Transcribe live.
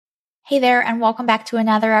Hey there, and welcome back to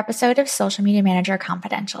another episode of Social Media Manager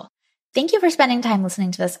Confidential. Thank you for spending time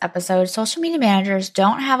listening to this episode. Social media managers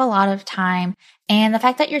don't have a lot of time, and the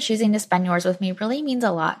fact that you're choosing to spend yours with me really means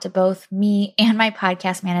a lot to both me and my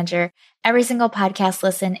podcast manager. Every single podcast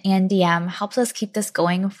listen and DM helps us keep this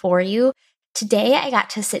going for you. Today, I got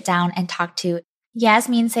to sit down and talk to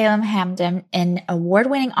Yasmine Salem Hamden, an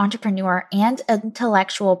award-winning entrepreneur and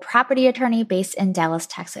intellectual property attorney based in Dallas,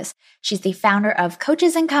 Texas. She's the founder of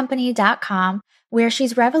coachesandcompany.com, where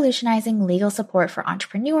she's revolutionizing legal support for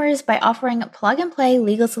entrepreneurs by offering plug-and-play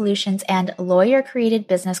legal solutions and lawyer-created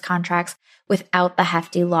business contracts without the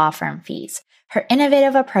hefty law firm fees. Her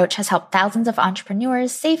innovative approach has helped thousands of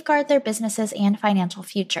entrepreneurs safeguard their businesses and financial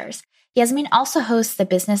futures. Yasmine also hosts the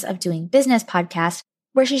Business of Doing Business podcast,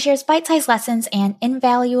 where she shares bite-sized lessons and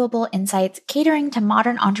invaluable insights catering to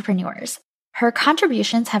modern entrepreneurs. Her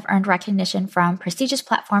contributions have earned recognition from prestigious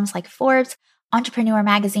platforms like Forbes, Entrepreneur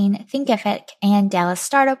Magazine, Thinkific, and Dallas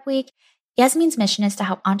Startup Week. Yasmine's mission is to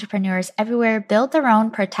help entrepreneurs everywhere build their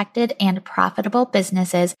own protected and profitable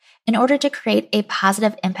businesses in order to create a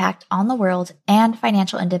positive impact on the world and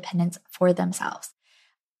financial independence for themselves.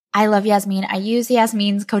 I love Yasmine. I use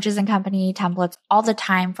Yasmine's Coaches and Company templates all the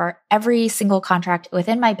time for every single contract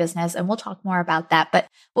within my business, and we'll talk more about that. But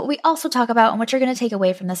what we also talk about and what you're going to take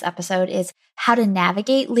away from this episode is how to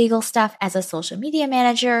navigate legal stuff as a social media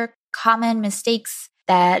manager, common mistakes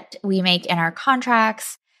that we make in our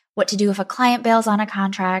contracts, what to do if a client bails on a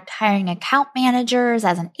contract, hiring account managers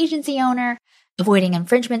as an agency owner, avoiding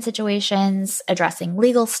infringement situations, addressing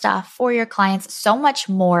legal stuff for your clients, so much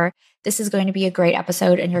more. This is going to be a great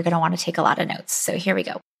episode, and you're going to want to take a lot of notes. So here we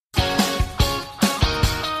go.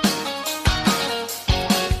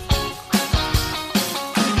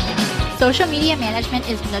 Social media management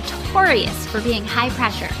is notorious for being high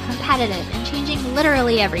pressure, competitive, and changing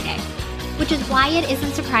literally every day, which is why it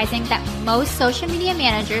isn't surprising that most social media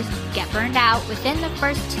managers get burned out within the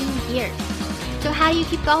first 2 years. So how do you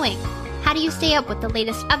keep going? How do you stay up with the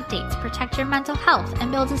latest updates, protect your mental health,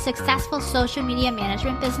 and build a successful social media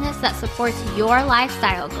management business that supports your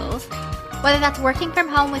lifestyle goals? Whether that's working from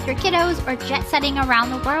home with your kiddos or jet setting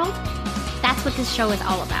around the world, that's what this show is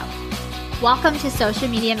all about. Welcome to Social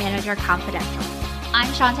Media Manager Confidential.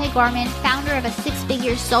 I'm Shantae Gorman, founder of a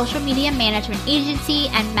six-figure social media management agency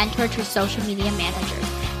and mentor to social media managers.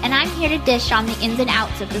 And I'm here to dish on the ins and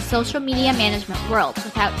outs of the social media management world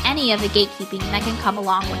without any of the gatekeeping that can come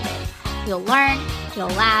along with it. You'll learn, you'll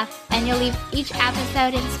laugh, and you'll leave each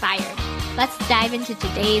episode inspired. Let's dive into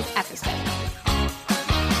today's episode.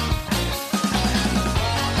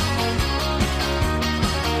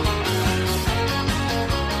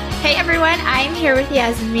 Hey everyone, I'm here with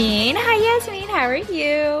Yasmine. Hi Yasmine, how are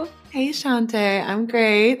you? Hey Shantae, I'm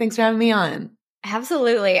great. Thanks for having me on.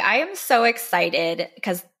 Absolutely. I am so excited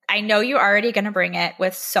because I know you're already going to bring it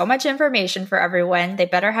with so much information for everyone. They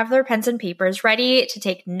better have their pens and papers ready to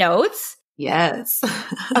take notes. Yes.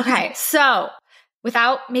 Okay, so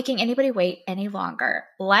without making anybody wait any longer,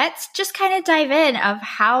 let's just kind of dive in of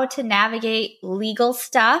how to navigate legal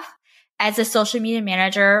stuff as a social media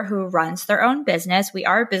manager who runs their own business. We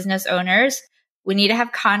are business owners. We need to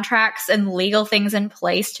have contracts and legal things in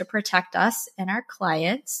place to protect us and our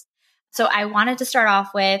clients. So I wanted to start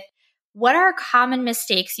off with, what are common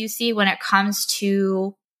mistakes you see when it comes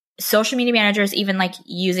to social media managers, even like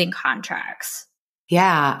using contracts?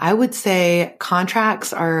 Yeah, I would say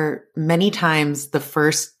contracts are many times the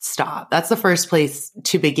first stop. That's the first place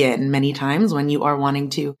to begin many times when you are wanting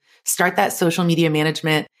to start that social media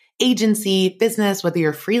management agency business, whether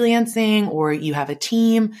you're freelancing or you have a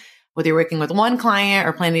team, whether you're working with one client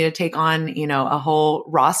or planning to take on, a whole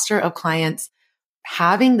roster of clients.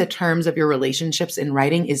 Having the terms of your relationships in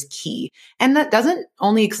writing is key. And that doesn't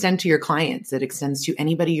only extend to your clients. It extends to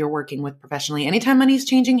anybody you're working with professionally. Anytime money's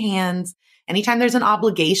changing hands, anytime there's an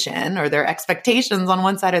obligation or there are expectations on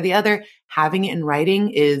one side or the other, having it in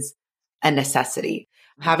writing is a necessity.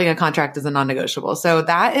 Having a contract is a non-negotiable. So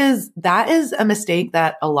that is a mistake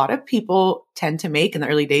that a lot of people tend to make in the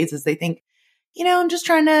early days, is they think, I'm just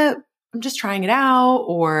trying it out,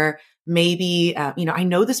 or maybe, I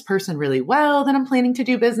know this person really well that I'm planning to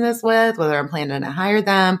do business with, whether I'm planning to hire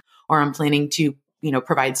them or I'm planning to,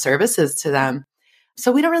 provide services to them.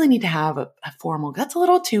 So we don't really need to have a formal, that's a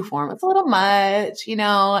little too formal. It's a little much,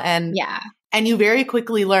 and yeah. And you very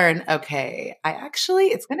quickly learn, okay,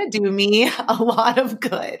 it's going to do me a lot of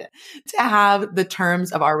good to have the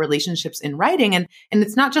terms of our relationships in writing. And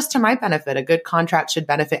it's not just to my benefit. A good contract should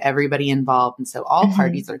benefit everybody involved. And so all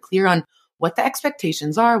parties are clear on what the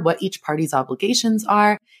expectations are, what each party's obligations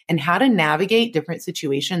are, and how to navigate different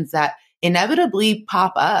situations that inevitably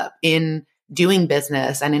pop up in doing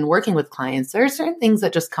business and in working with clients, there are certain things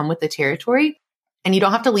that just come with the territory, and you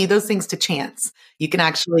don't have to leave those things to chance. You can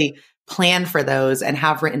actually plan for those and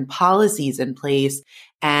have written policies in place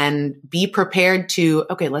and be prepared to,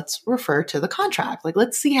 okay, let's refer to the contract. Like,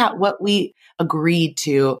 let's see what we agreed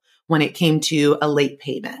to when it came to a late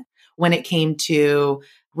payment, when it came to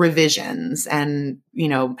revisions and,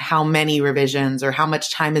 how many revisions or how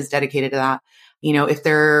much time is dedicated to that. If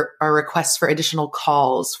there are requests for additional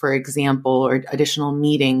calls, for example, or additional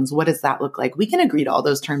meetings, what does that look like? We can agree to all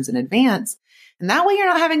those terms in advance. And that way you're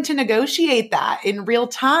not having to negotiate that in real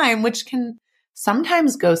time, which can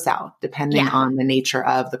sometimes go south depending on the nature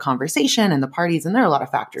of the conversation and the parties. And there are a lot of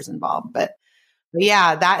factors involved. But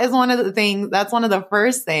yeah, that is one of the things, that's one of the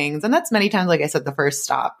first things. And that's many times, like I said, the first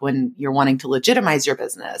stop when you're wanting to legitimize your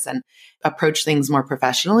business and approach things more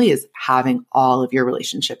professionally is having all of your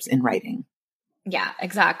relationships in writing. Yeah,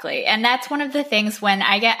 exactly. And that's one of the things when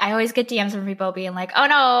I always get DMs from people being like, oh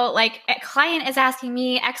no, like a client is asking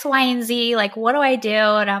me X, Y, and Z, like, what do I do?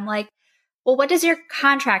 And I'm like, well, what does your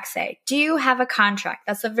contract say? Do you have a contract?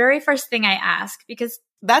 That's the very first thing I ask, because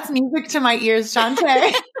that's music to my ears,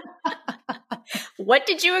 Shantae. What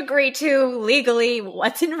did you agree to legally?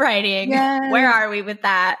 What's in writing? Yes. Where are we with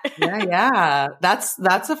that? Yeah. That's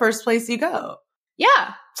the first place you go.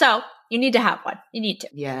 Yeah. So you need to have one. You need to.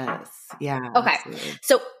 Yes. Yeah. Okay. Absolutely.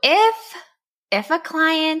 So if a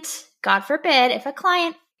client, God forbid, if a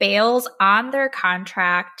client fails on their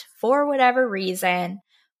contract for whatever reason,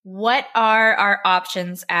 what are our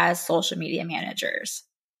options as social media managers?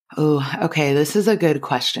 Oh, okay. This is a good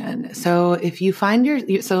question. So if you find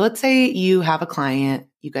so let's say you have a client,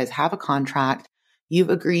 you guys have a contract, you've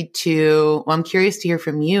agreed to, well, I'm curious to hear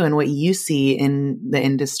from you and what you see in the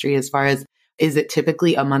industry as far as, is it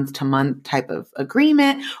typically a month to month type of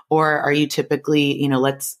agreement? Or are you typically,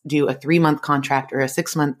 let's do a 3-month contract or a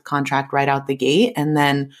 6-month contract right out the gate. And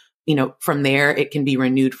then, from there, it can be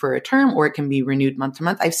renewed for a term or it can be renewed month to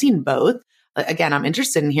month. I've seen both. Again, I'm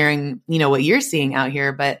interested in hearing, what you're seeing out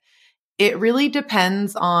here, but it really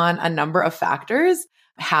depends on a number of factors,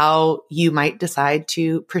 how you might decide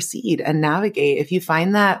to proceed and navigate. If you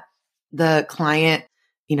find that the client,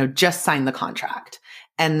 just signed the contract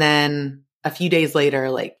and then a few days later,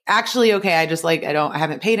 like, actually, okay, I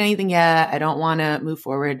haven't paid anything yet. I don't want to move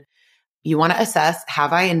forward. You want to assess,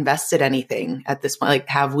 have I invested anything at this point? Like,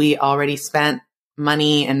 have we already spent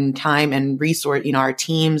money and time and our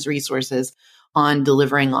team's resources on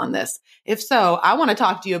delivering on this? If so, I want to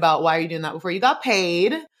talk to you about why you're doing that before you got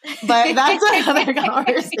paid, but that's another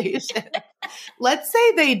conversation. Let's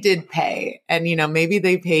say they did pay and, maybe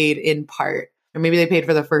they paid in part, or maybe they paid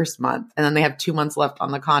for the first month and then they have 2 months left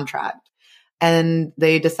on the contract and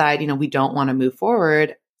they decide, we don't want to move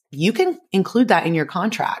forward. You can include that in your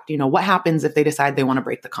contract. What happens if they decide they want to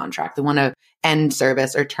break the contract? They want to end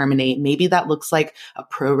service or terminate. Maybe that looks like a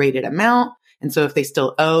prorated amount. And so if they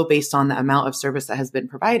still owe based on the amount of service that has been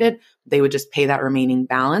provided, they would just pay that remaining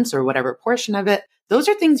balance or whatever portion of it. Those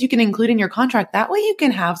are things you can include in your contract. That way you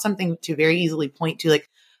can have something to very easily point to, like,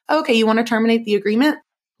 okay, you want to terminate the agreement?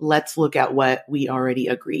 Let's look at what we already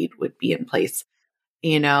agreed would be in place.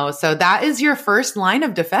 So that is your first line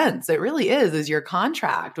of defense. It really is your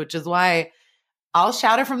contract, which is why I'll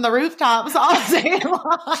shout it from the rooftops all day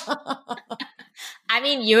long. I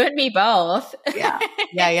mean, you and me both.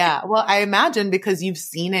 Yeah. Well, I imagine because you've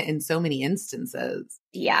seen it in so many instances.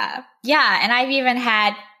 Yeah. And I've even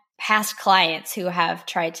had past clients who have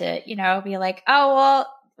tried to, be like, oh,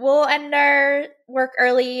 well, we'll end our work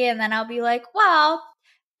early. And then I'll be like, well,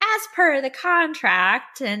 as per the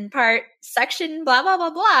contract and part section, blah, blah, blah,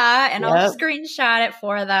 blah. And I'll screenshot it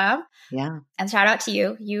for them. Yeah. And shout out to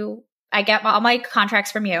you. I get all my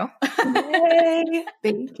contracts from you. Yay.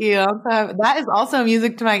 Thank you. That is also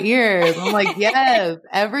music to my ears. I'm like, yes,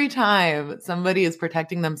 every time somebody is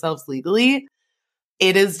protecting themselves legally,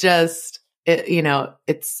 it is just,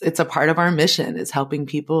 it's a part of our mission is helping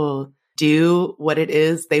people do what it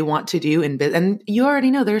is they want to do in business. And you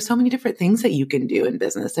already know there are so many different things that you can do in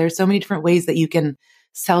business. There are so many different ways that you can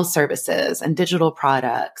sell services and digital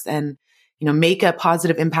products and, make a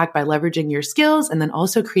positive impact by leveraging your skills and then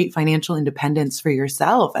also create financial independence for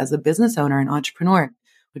yourself as a business owner and entrepreneur,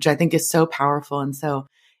 which I think is so powerful. And so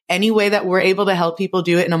any way that we're able to help people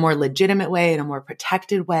do it in a more legitimate way, in a more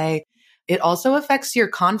protected way, it also affects your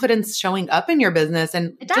confidence showing up in your business.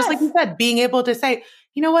 And just like you said, being able to say,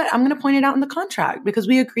 you know what, I'm going to point it out in the contract because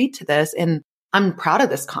we agreed to this and I'm proud of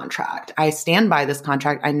this contract. I stand by this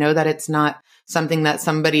contract. I know that it's not something that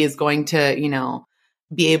somebody is going to,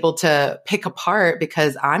 be able to pick apart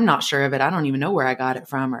because I'm not sure of it. I don't even know where I got it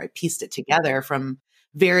from or I pieced it together from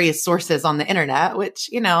various sources on the internet, which,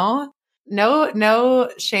 no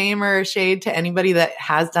shame or shade to anybody that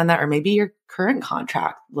has done that, or maybe your current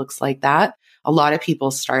contract looks like that. A lot of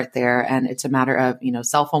people start there, and it's a matter of,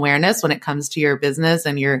 self-awareness when it comes to your business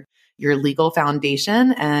and your legal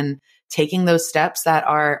foundation, and taking those steps that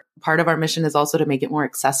are part of our mission is also to make it more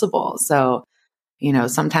accessible. So,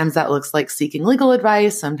 sometimes that looks like seeking legal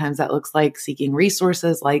advice. Sometimes that looks like seeking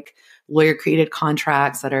resources like lawyer created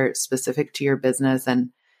contracts that are specific to your business.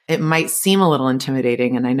 And it might seem a little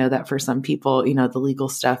intimidating. And I know that for some people, the legal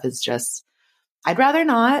stuff is just, I'd rather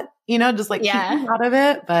not, just like keep me out of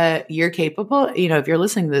it, but you're capable. If you're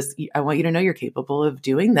listening to this, I want you to know you're capable of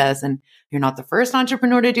doing this, and you're not the first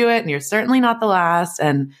entrepreneur to do it. And you're certainly not the last.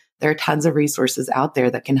 And there are tons of resources out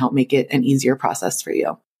there that can help make it an easier process for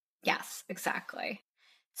you. Yes, exactly.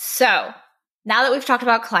 So now that we've talked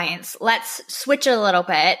about clients, let's switch a little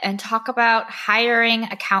bit and talk about hiring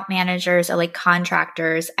account managers or like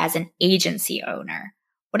contractors as an agency owner.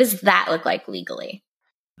 What does that look like legally?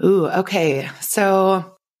 Ooh, okay.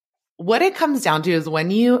 So what it comes down to is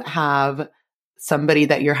when you have somebody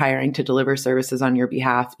that you're hiring to deliver services on your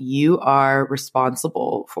behalf, you are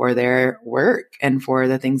responsible for their work and for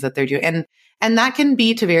the things that they're doing. And that can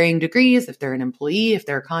be to varying degrees if they're an employee, if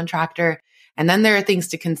they're a contractor. And then there are things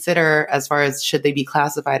to consider as far as should they be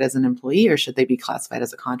classified as an employee or should they be classified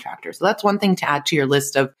as a contractor? So that's one thing to add to your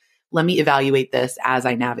list of, let me evaluate this as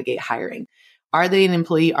I navigate hiring. Are they an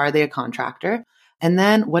employee? Are they a contractor? And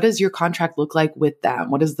then what does your contract look like with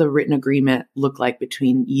them? What does the written agreement look like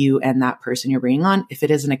between you and that person you're bringing on? If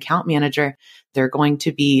it is an account manager, they're going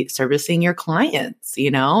to be servicing your clients,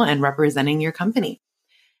 and representing your company.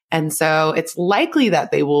 And so it's likely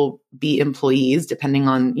that they will be employees depending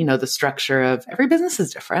on, the structure of every business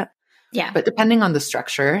is different. Yeah. But depending on the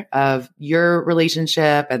structure of your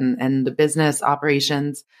relationship and the business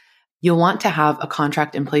operations, you'll want to have a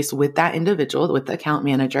contract in place with that individual, with the account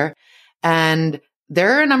manager. And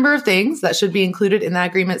there are a number of things that should be included in that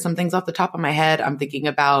agreement. Some things off the top of my head, I'm thinking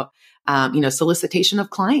about, solicitation of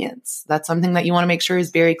clients. That's something that you want to make sure is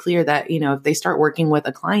very clear that, if they start working with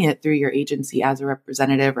a client through your agency as a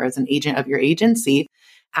representative or as an agent of your agency,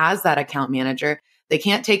 as that account manager, they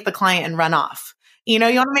can't take the client and run off. You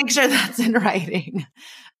want to make sure that's in writing.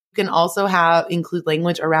 You can also include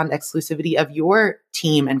language around exclusivity of your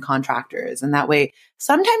team and contractors. And that way,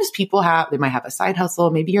 sometimes people they might have a side hustle.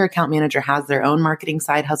 Maybe your account manager has their own marketing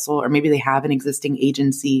side hustle, or maybe they have an existing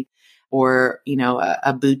agency or,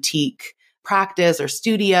 a boutique practice or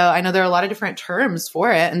studio. I know there are a lot of different terms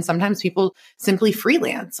for it. And sometimes people simply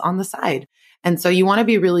freelance on the side. And so you want to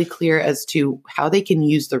be really clear as to how they can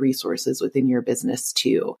use the resources within your business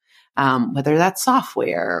too. Whether that's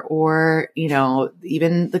software or,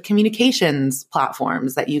 even the communications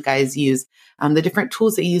platforms that you guys use, the different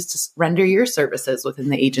tools that you use to render your services within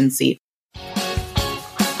the agency. I'm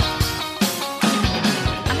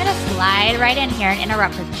going to slide right in here and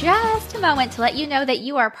interrupt for just a moment to let you know that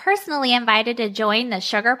you are personally invited to join the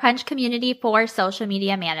Sugar Punch community for social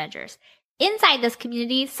media managers. Inside this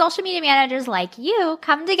community, social media managers like you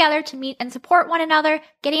come together to meet and support one another,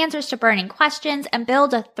 get answers to burning questions, and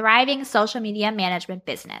build a thriving social media management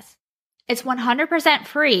business. It's 100%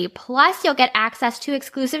 free, plus you'll get access to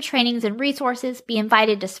exclusive trainings and resources, be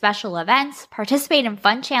invited to special events, participate in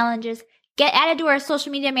fun challenges, get added to our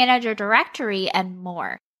social media manager directory, and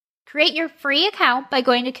more. Create your free account by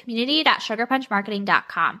going to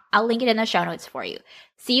community.sugarpunchmarketing.com. I'll link it in the show notes for you.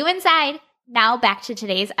 See you inside. Now back to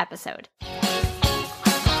today's episode.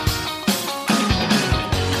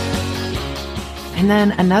 And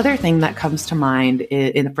then another thing that comes to mind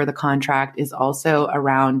for the contract is also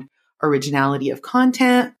around originality of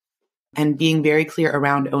content and being very clear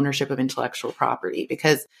around ownership of intellectual property.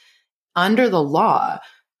 Because under the law,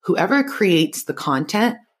 whoever creates the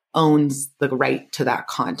content owns the right to that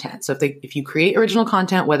content. So if you create original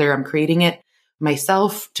content, whether I'm creating it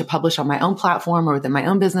myself to publish on my own platform or within my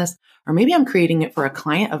own business, or maybe I'm creating it for a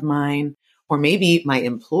client of mine, or maybe my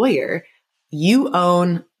employer, you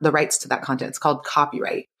own the rights to that content. It's called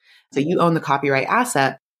copyright. So you own the copyright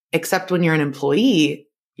asset, except when you're an employee,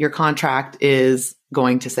 your contract is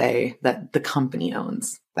going to say that the company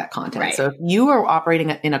owns that content. Right. So if you are operating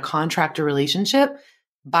in a contractor relationship,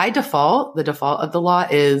 by default, the default of the law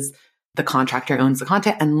is the contractor owns the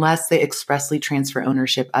content unless they expressly transfer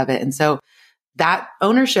ownership of it. And so that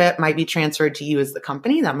ownership might be transferred to you as the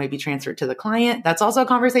company. That might be transferred to the client. That's also a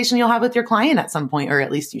conversation you'll have with your client at some point, or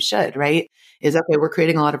at least you should, right? Is, okay, we're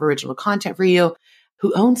creating a lot of original content for you.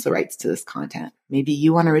 Who owns the rights to this content? Maybe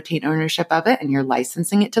you want to retain ownership of it and you're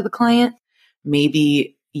licensing it to the client.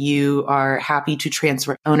 Maybe you are happy to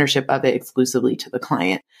transfer ownership of it exclusively to the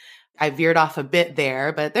client. I veered off a bit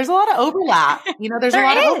there, but there's a lot of overlap. There's a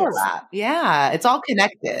lot of overlap. Yeah. It's all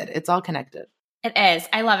connected. It's all connected. It is.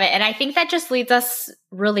 I love it. And I think that just leads us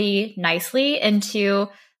really nicely into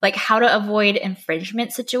like how to avoid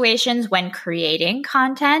infringement situations when creating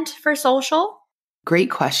content for social. Great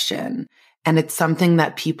question. And it's something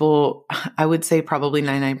that people, I would say probably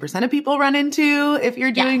 99% of people run into if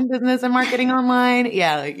you're doing business and marketing online.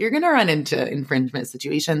 Yeah, like you're going to run into infringement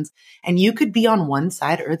situations and you could be on one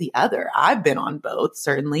side or the other. I've been on both,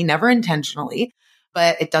 certainly, never intentionally,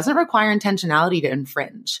 but it doesn't require intentionality to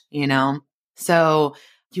infringe, So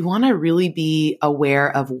you want to really be aware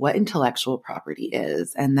of what intellectual property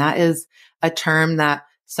is. And that is a term that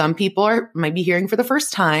some people might be hearing for the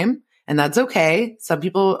first time. And that's okay. Some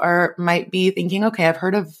people might be thinking, okay, I've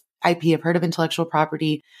heard of IP, I've heard of intellectual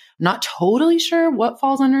property. I'm not totally sure what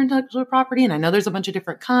falls under intellectual property. And I know there's a bunch of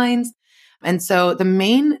different kinds. And so the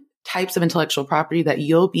main types of intellectual property that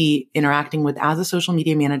you'll be interacting with as a social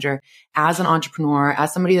media manager, as an entrepreneur,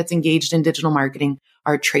 as somebody that's engaged in digital marketing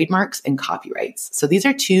are trademarks and copyrights. So these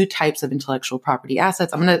are two types of intellectual property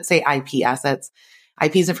assets. I'm going to say IP assets.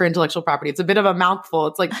 IP isn't for intellectual property. It's a bit of a mouthful.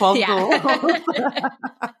 It's like 12 syllables.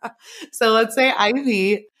 So let's say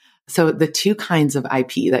IP. So the two kinds of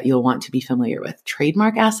IP that you'll want to be familiar with,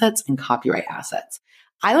 trademark assets and copyright assets.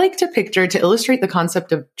 I like to picture, to illustrate the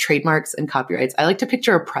concept of trademarks and copyrights, I like to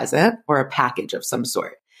picture a present or a package of some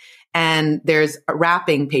sort. And there's a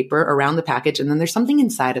wrapping paper around the package, and then there's something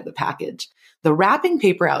inside of the package. The wrapping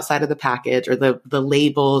paper outside of the package or the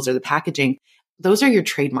labels or the packaging, those are your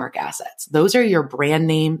trademark assets. Those are your brand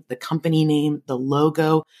name, the company name, the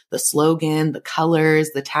logo, the slogan, the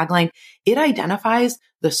colors, the tagline. It identifies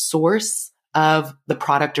the source of the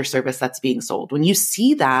product or service that's being sold. When you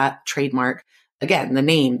see that trademark, again, the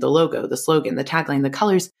name, the logo, the slogan, the tagline, the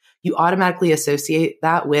colors, you automatically associate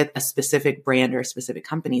that with a specific brand or a specific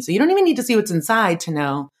company. So you don't even need to see what's inside to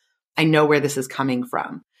know, I know where this is coming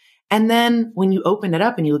from. And then when you open it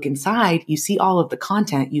up and you look inside, you see all of the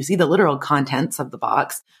content, you see the literal contents of the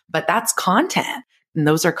box, but that's content. And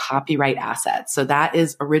those are copyright assets. So that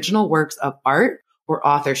is original works of art or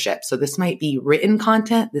authorship. So this might be written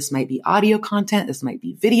content. This might be audio content. This might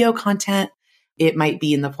be video content. It might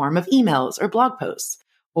be in the form of emails or blog posts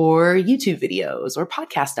or YouTube videos or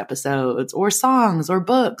podcast episodes or songs or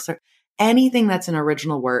books or anything that's an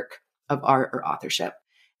original work of art or authorship.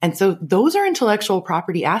 And so those are intellectual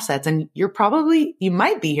property assets. And you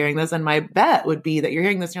might be hearing this. And my bet would be that you're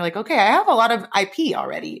hearing this and you're like, okay, I have a lot of IP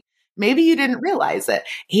already. Maybe you didn't realize it.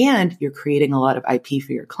 And you're creating a lot of IP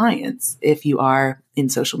for your clients if you are in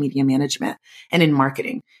social media management and in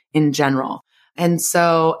marketing in general. And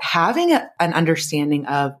so having an understanding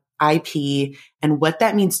of IP and what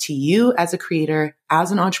that means to you as a creator,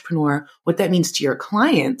 as an entrepreneur, what that means to your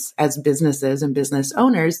clients as businesses and business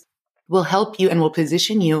owners will help you and will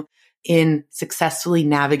position you in successfully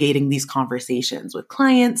navigating these conversations with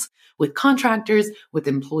clients, with contractors, with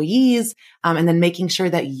employees, and then making sure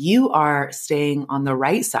that you are staying on the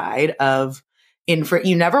right side of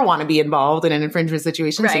you never want to be involved in an infringement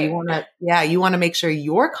situation. Right. So you want to make sure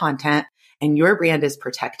your content and your brand is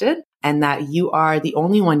protected and that you are the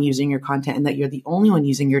only one using your content and that you're the only one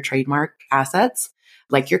using your trademark assets,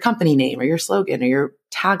 like your company name or your slogan or your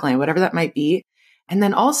tagline, whatever that might be. And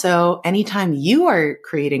then also, anytime you are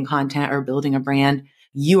creating content or building a brand,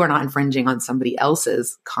 you are not infringing on somebody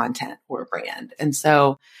else's content or brand. And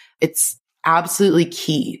so it's absolutely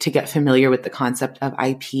key to get familiar with the concept of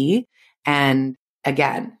IP. And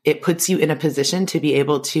again, it puts you in a position to be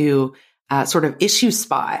able to sort of issue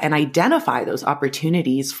spot and identify those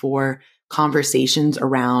opportunities for conversations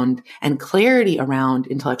around and clarity around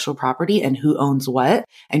intellectual property and who owns what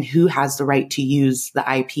and who has the right to use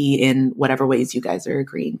the IP in whatever ways you guys are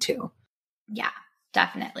agreeing to. Yeah,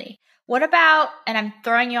 definitely. What about, and I'm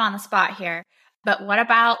throwing you on the spot here, but what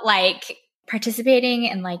about like participating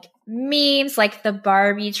in like memes, like the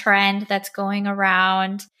Barbie trend that's going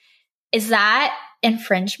around? Is that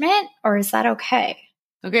infringement or is that okay?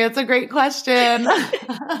 Okay, that's a great question.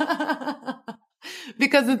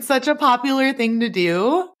 Because it's such a popular thing to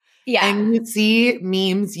do. Yeah. And you see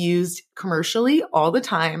memes used commercially all the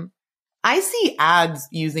time. I see ads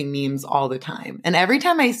using memes all the time. And every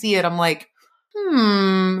time I see it, I'm like,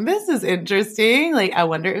 this is interesting. Like, I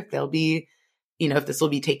wonder if they'll be, if this will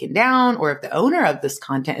be taken down or if the owner of this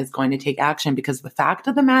content is going to take action. Because the fact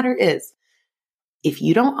of the matter is, if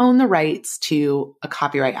you don't own the rights to a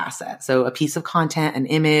copyright asset, so a piece of content, an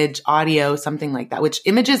image, audio, something like that, which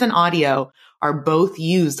images and audio are both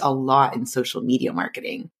used a lot in social media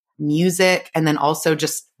marketing, music, and then also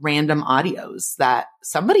just random audios that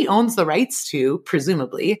somebody owns the rights to,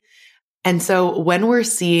 presumably. And so when we're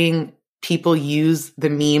seeing people use the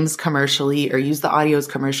memes commercially or use the audios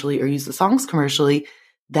commercially or use the songs commercially,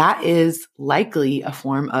 that is likely a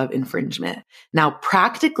form of infringement. Now,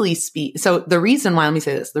 practically so the reason why, let me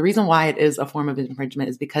say this, the reason why it is a form of infringement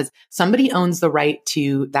is because somebody owns the right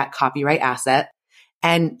to that copyright asset,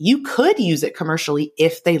 and you could use it commercially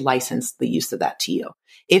if they licensed the use of that to you.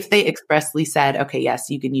 If they expressly said, okay, yes,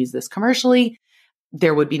 you can use this commercially,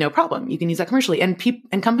 there would be no problem. You can use that commercially. And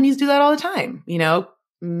companies do that all the time.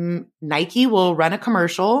 Nike will run a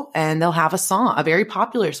commercial and they'll have a song, a very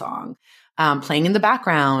popular song, playing in the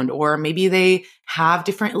background, or maybe they have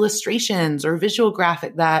different illustrations or visual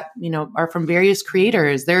graphic that, are from various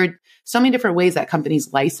creators. There are so many different ways that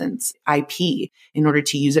companies license IP in order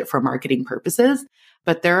to use it for marketing purposes.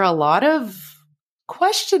 But there are a lot of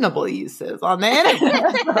questionable uses on the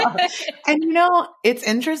internet. And it's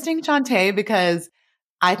interesting, Shantae, because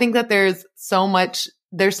I think that there's so much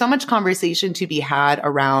conversation to be had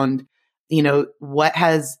around, what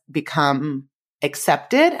has become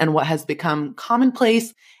accepted and what has become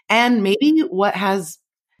commonplace, and maybe what has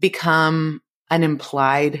become an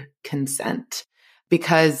implied consent,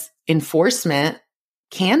 because enforcement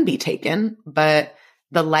can be taken, but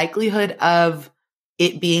the likelihood of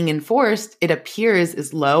it being enforced, it appears,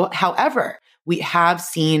 is low. However, we have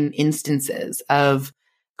seen instances of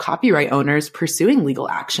copyright owners pursuing legal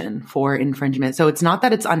action for infringement. So it's not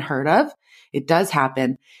that it's unheard of. It does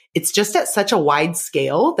happen. It's just at such a wide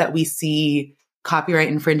scale that we see copyright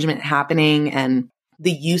infringement happening and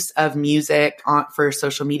the use of music for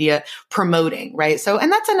social media promoting, right? So,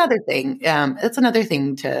 and that's another thing. That's another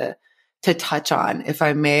thing to touch on, if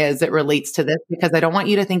I may, as it relates to this, because I don't want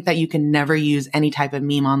you to think that you can never use any type of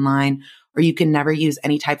meme online, or you can never use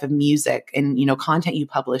any type of music and, content you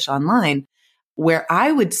publish online. Where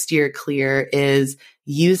I would steer clear is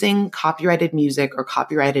using copyrighted music or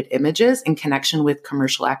copyrighted images in connection with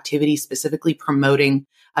commercial activity, specifically promoting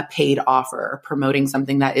a paid offer or promoting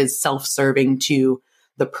something that is self-serving to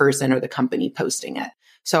the person or the company posting it.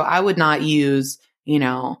 So I would not use,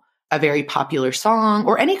 a very popular song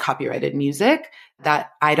or any copyrighted music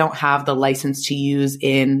that I don't have the license to use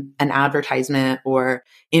in an advertisement or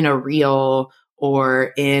in a reel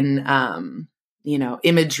or in,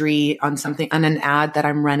 imagery on an ad that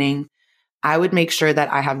I'm running. I would make sure that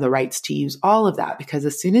I have the rights to use all of that, because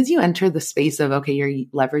as soon as you enter the space of, okay, you're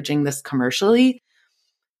leveraging this commercially,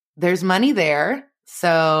 there's money there.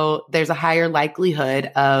 So there's a higher likelihood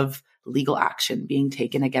of legal action being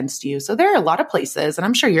taken against you. So there are a lot of places, and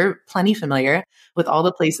I'm sure you're plenty familiar with all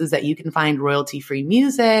the places that you can find royalty-free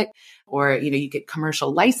music, or, you get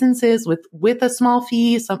commercial licenses with a small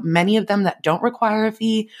fee. So many of them that don't require a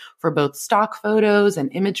fee for both stock photos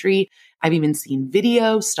and imagery. I've even seen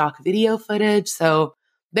stock video footage. So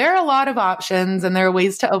there are a lot of options and there are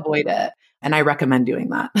ways to avoid it. And I recommend doing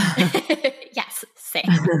that. Yes, same.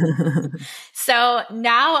 So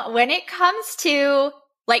now when it comes to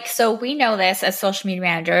so we know this as social media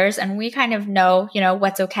managers, and we kind of know,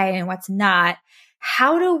 what's okay and what's not.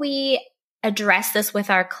 How do we address this with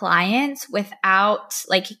our clients without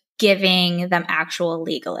giving them actual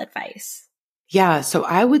legal advice? Yeah. So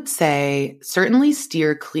I would say certainly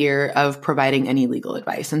steer clear of providing any legal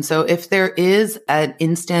advice. And so if there is an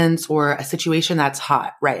instance or a situation that's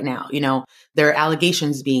hot right now, there are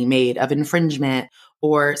allegations being made of infringement,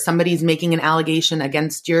 or somebody's making an allegation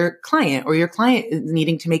against your client, or your client is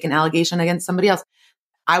needing to make an allegation against somebody else,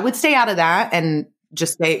 I would stay out of that and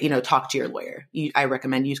just say, talk to your lawyer. I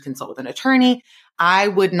recommend you consult with an attorney. I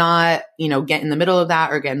would not, get in the middle of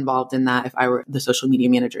that or get involved in that if I were the social media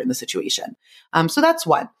manager in the situation. So that's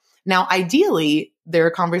one. Now, ideally, there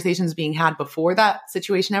are conversations being had before that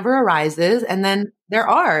situation ever arises. And then there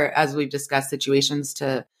are, as we've discussed, situations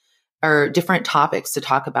or different topics to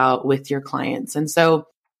talk about with your clients. And so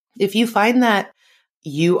if you find that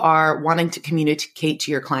you are wanting to communicate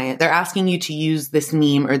to your client, they're asking you to use this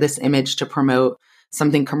meme or this image to promote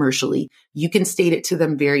something commercially, you can state it to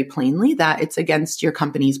them very plainly that it's against your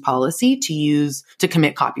company's policy to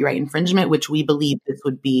commit copyright infringement, which we believe this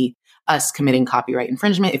would be us committing copyright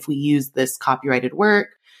infringement if we use this copyrighted work,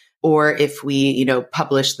 or if we,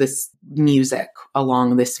 publish this music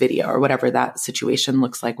along this video, or whatever that situation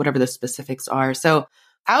looks like, whatever the specifics are. So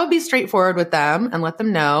I would be straightforward with them and let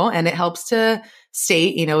them know. And it helps to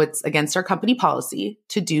state, it's against our company policy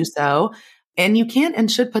to do so. And you can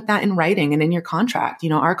and should put that in writing and in your contract.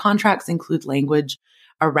 Our contracts include language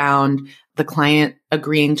around the client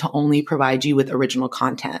agreeing to only provide you with original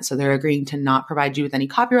content. So they're agreeing to not provide you with any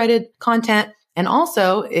copyrighted content. And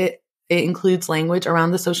also it It includes language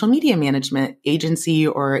around the social media management agency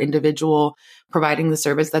or individual providing the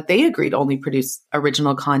service that they agree to only produce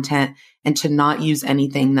original content and to not use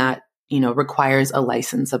anything that, requires a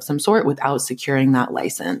license of some sort without securing that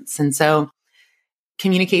license. And so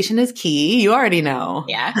communication is key. You already know.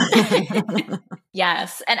 Yeah.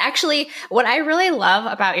 Yes. And actually, what I really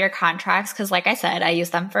love about your contracts, because like I said, I use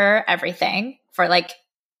them for everything, for like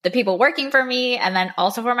the people working for me and then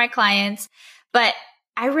also for my clients. But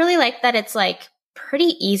I really like that it's like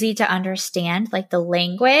pretty easy to understand, like the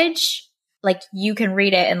language, like you can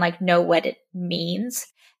read it and like know what it means.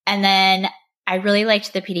 And then I really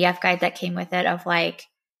liked the PDF guide that came with it of like,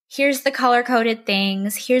 here's the color coded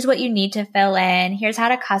things. Here's what you need to fill in. Here's how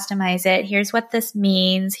to customize it. Here's what this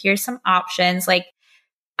means. Here's some options. Like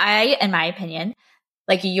in my opinion,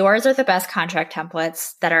 like yours are the best contract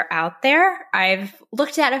templates that are out there. I've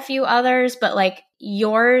looked at a few others, but like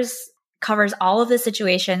yours covers all of the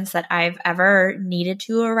situations that I've ever needed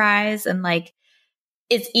to arise. And like,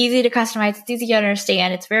 it's easy to customize. It's easy to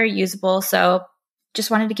understand. It's very usable. So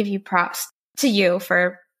just wanted to give you props to you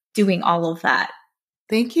for doing all of that.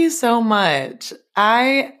 Thank you so much.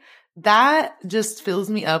 That just fills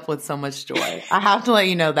me up with so much joy. I have to let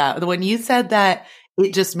you know that when you said that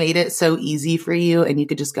it just made it so easy for you and you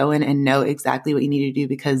could just go in and know exactly what you need to do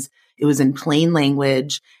because it was in plain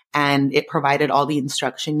language and it provided all the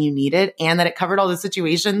instruction you needed and that it covered all the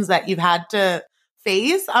situations that you've had to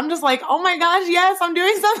face. I'm just like, oh my gosh, yes, I'm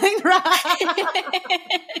doing something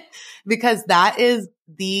right. Because that is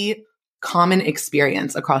the common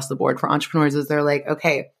experience across the board for entrepreneurs is they're like,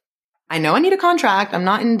 okay, I know I need a contract. I'm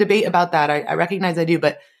not in debate about that. I recognize I do,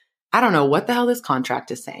 but I don't know what the hell this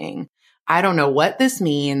contract is saying. I don't know what this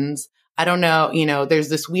means. I don't know, there's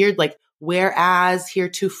this weird like, whereas,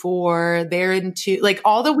 heretofore, thereunto, like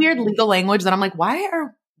all the weird legal language that I'm like, why?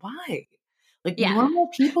 Like normal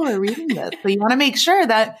people are reading this. So you want to make sure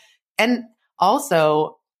that, and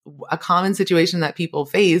also a common situation that people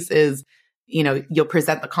face is, you'll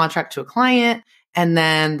present the contract to a client and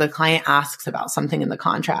then the client asks about something in the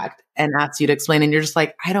contract and asks you to explain. And you're just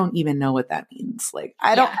like, I don't even know what that means. Like,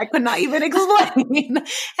 I could not even explain.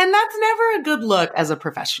 And that's never a good look as a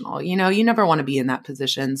professional. You never want to be in that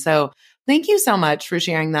position. So thank you so much for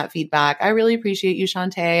sharing that feedback. I really appreciate you,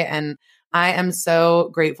 Shantae. And I am so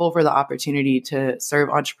grateful for the opportunity to serve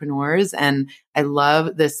entrepreneurs. And I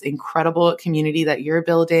love this incredible community that you're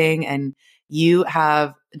building. And you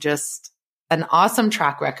have just an awesome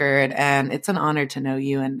track record. And it's an honor to know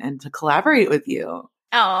you and to collaborate with you.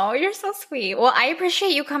 Oh, you're so sweet. Well, I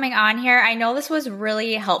appreciate you coming on here. I know this was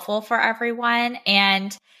really helpful for everyone.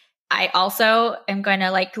 And I also am going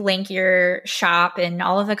to like link your shop and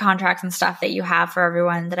all of the contracts and stuff that you have for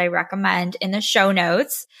everyone that I recommend in the show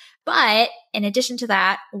notes. But in addition to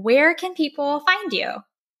that, where can people find you?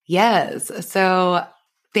 Yes. So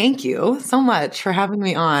thank you so much for having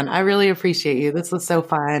me on. I really appreciate you. This was so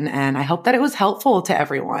fun. And I hope that it was helpful to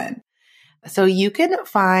everyone. So you can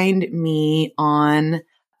find me on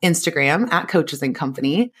Instagram at Coaches and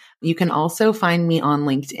Company. You can also find me on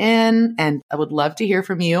LinkedIn, and I would love to hear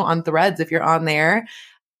from you on Threads if you're on there.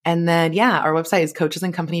 And then, our website is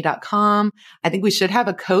coachesandcompany.com. I think we should have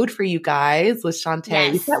a code for you guys with Shantae.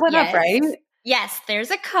 Yes, you set one up, right? Yes, there's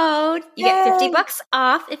a code. You get $50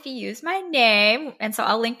 off if you use my name. And so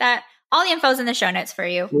I'll link that. All the info's in the show notes for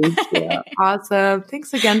you. Awesome.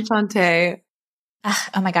 Thanks again, Shantae.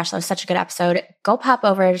 Oh my gosh, that was such a good episode. Go pop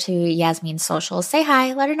over to Yasmine's socials, say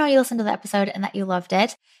hi, let her know you listened to the episode and that you loved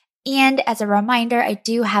it. And as a reminder, I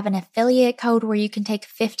do have an affiliate code where you can take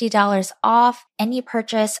 $50 off any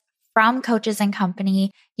purchase from Coaches and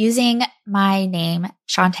Company using my name,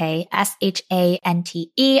 Shantae,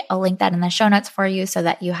 Shante. I'll link that in the show notes for you so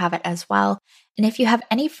that you have it as well. And if you have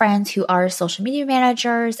any friends who are social media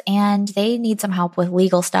managers and they need some help with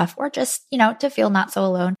legal stuff or just, to feel not so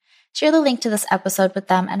alone, share the link to this episode with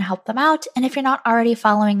them and help them out. And if you're not already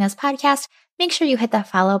following this podcast, make sure you hit the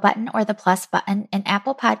follow button or the plus button in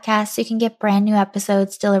Apple Podcasts so you can get brand new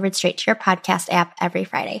episodes delivered straight to your podcast app every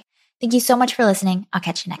Friday. Thank you so much for listening. I'll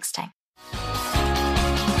catch you next time.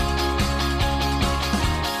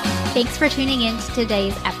 Thanks for tuning in to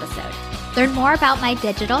today's episode. Learn more about my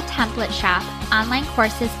digital template shop, online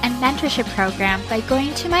courses, and mentorship program by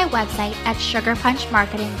going to my website at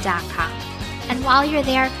sugarpunchmarketing.com. And while you're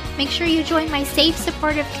there, make sure you join my safe,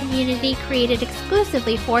 supportive community created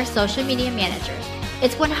exclusively for social media managers.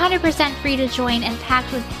 It's 100% free to join and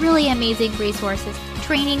packed with really amazing resources,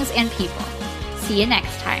 trainings, and people. See you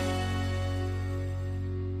next time.